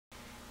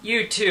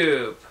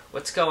YouTube,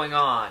 what's going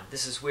on?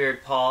 This is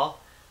Weird Paul.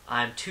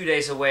 I'm 2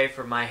 days away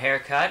from my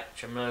haircut,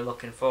 which I'm really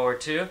looking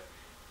forward to,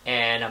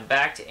 and I'm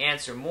back to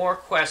answer more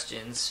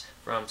questions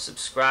from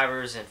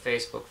subscribers and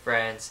Facebook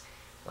friends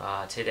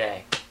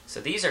today. So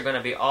these are going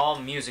to be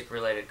all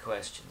music-related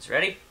questions.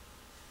 Ready?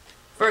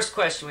 First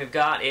question we've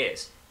got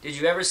is, did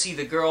you ever see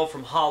the girl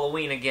from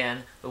Halloween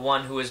again, the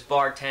one who was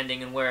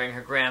bartending and wearing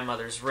her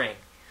grandmother's ring?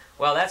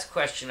 Well, that's a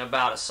question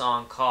about a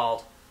song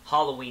called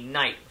Halloween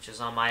Night, which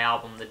is on my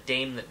album The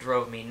Dame That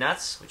Drove Me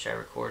Nuts, which I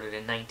recorded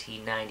in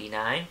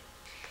 1999.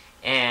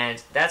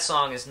 And that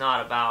song is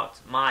not about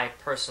my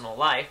personal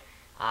life.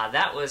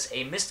 That was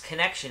a missed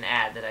connection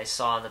ad that I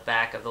saw in the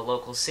back of the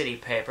local city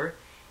paper.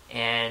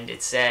 And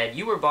it said,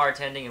 "You were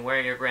bartending and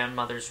wearing your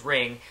grandmother's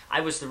ring. I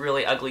was the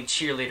really ugly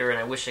cheerleader and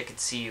I wish I could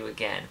see you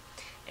again."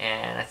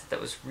 And I thought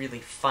that was really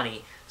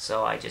funny,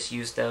 so I just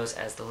used those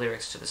as the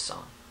lyrics to the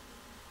song.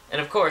 And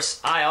of course,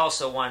 I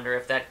also wonder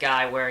if that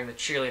guy wearing the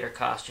cheerleader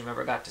costume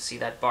ever got to see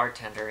that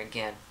bartender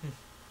again.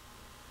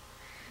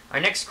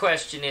 Our next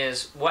question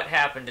is, what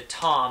happened to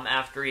Tom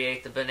after he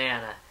ate the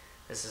banana?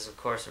 This is, of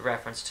course, a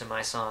reference to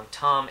my song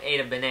Tom Ate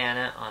a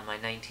Banana on my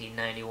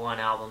 1991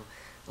 album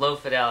Low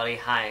Fidelity,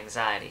 High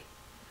Anxiety.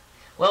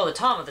 Well, the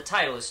Tom of the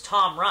title is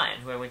Tom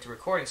Ryan, who I went to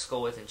recording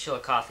school with in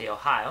Chillicothe,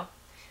 Ohio.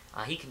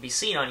 He can be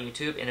seen on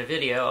YouTube in a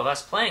video of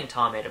us playing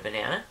Tom Ate a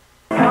Banana.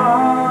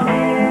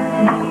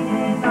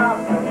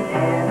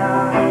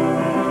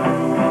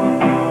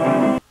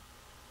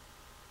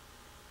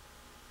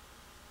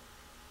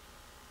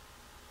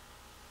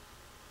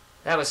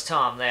 That was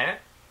Tom there,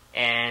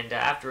 and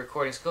after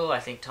recording school, I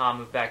think Tom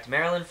moved back to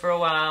Maryland for a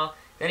while.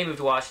 Then he moved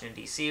to Washington,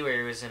 D.C., where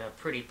he was in a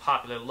pretty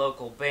popular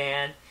local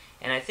band,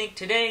 and I think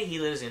today he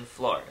lives in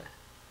Florida.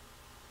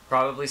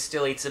 Probably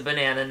still eats a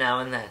banana now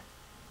and then.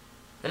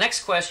 The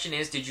next question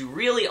is, did you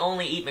really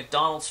only eat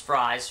McDonald's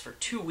fries for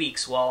 2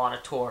 weeks while on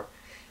a tour?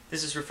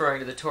 This is referring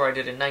to the tour I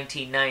did in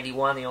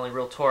 1991, the only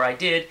real tour I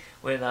did,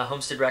 when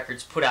Homestead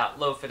Records put out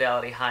Low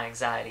Fidelity, High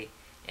Anxiety.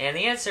 And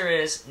the answer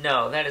is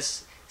no, that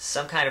is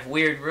some kind of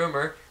weird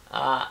rumor.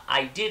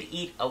 I did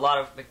eat a lot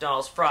of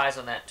McDonald's fries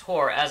on that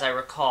tour, as I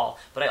recall,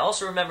 but I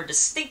also remember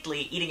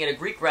distinctly eating at a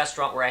Greek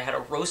restaurant where I had a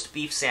roast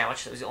beef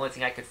sandwich. That was the only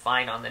thing I could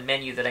find on the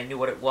menu that I knew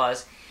what it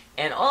was.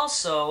 And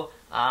also,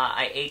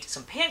 I ate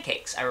some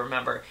pancakes, I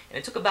remember, and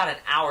it took about an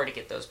hour to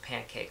get those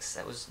pancakes.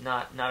 That was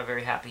not a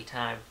very happy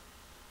time.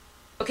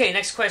 Okay,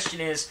 next question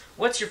is,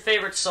 what's your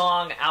favorite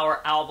song, our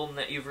album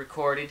that you've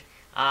recorded?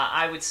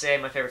 I would say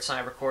my favorite song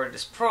I've recorded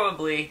is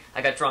probably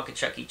I Got Drunk at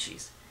Chuck E.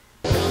 Cheese.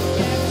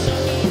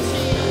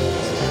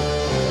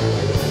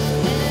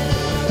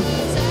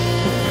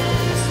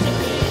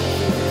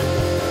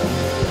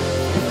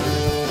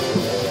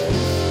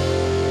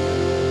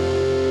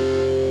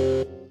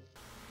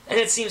 And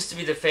it seems to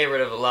be the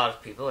favorite of a lot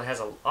of people. It has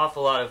an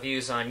awful lot of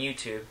views on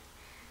YouTube.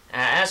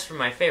 As for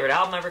my favorite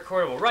album I've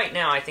recorded, well, right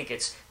now I think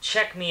it's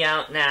Check Me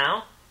Out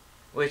Now,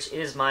 which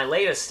is my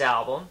latest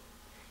album.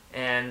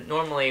 And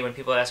normally when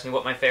people ask me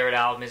what my favorite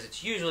album is,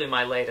 it's usually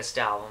my latest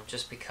album,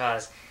 just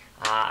because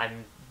I've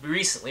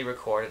recently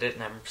recorded it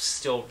and I'm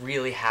still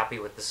really happy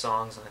with the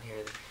songs on here.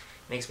 It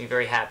makes me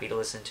very happy to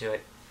listen to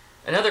it.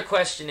 Another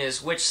question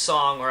is, which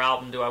song or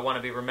album do I want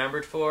to be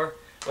remembered for?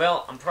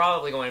 Well, I'm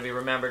probably going to be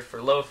remembered for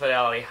Low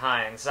Fidelity,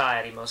 High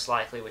Anxiety, most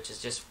likely, which has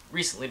just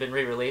recently been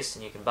re-released,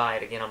 and you can buy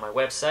it again on my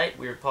website,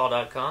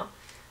 weirdpaul.com.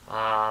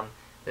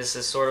 This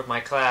is sort of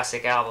my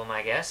classic album,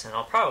 I guess, and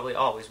I'll probably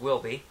always will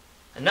be.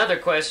 Another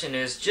question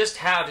is, just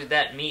how did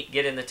that meat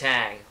get in the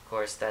tang? Of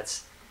course,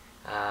 that's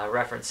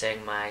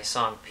referencing my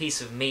song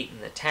Piece of Meat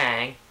in the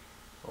Tang,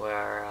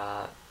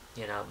 where,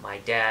 you know, my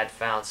dad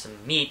found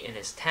some meat in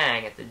his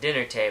tang at the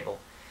dinner table.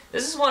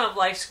 This is one of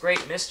life's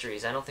great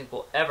mysteries. I don't think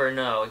we'll ever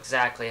know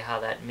exactly how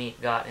that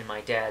meat got in my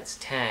dad's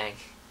tang.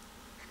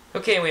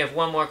 Okay, we have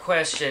one more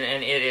question,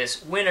 and it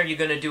is, when are you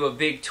going to do a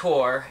big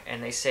tour?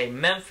 And they say,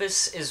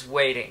 Memphis is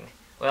waiting.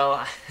 Well,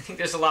 I think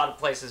there's a lot of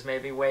places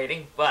maybe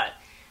waiting, but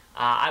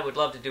I would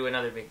love to do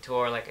another big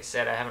tour. Like I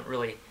said, I haven't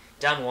really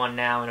done one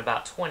now in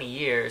about 20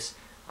 years,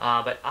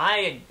 but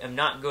I am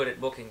not good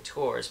at booking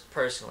tours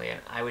personally,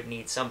 and I would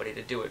need somebody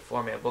to do it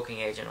for me, a booking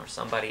agent or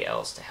somebody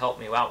else to help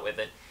me out with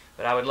it.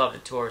 But I would love to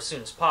tour as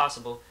soon as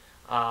possible.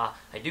 I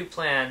do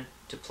plan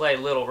to play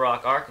Little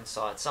Rock,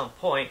 Arkansas at some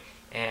point,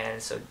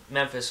 and so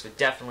Memphis would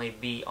definitely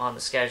be on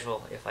the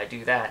schedule if I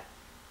do that.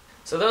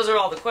 So those are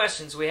all the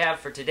questions we have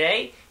for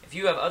today. If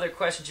you have other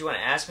questions you want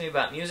to ask me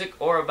about music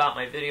or about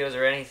my videos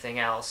or anything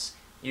else,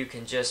 you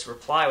can just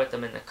reply with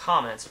them in the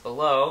comments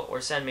below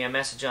or send me a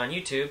message on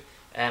YouTube,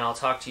 and I'll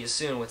talk to you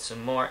soon with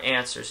some more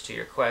answers to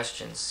your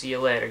questions. See you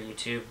later,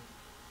 YouTube.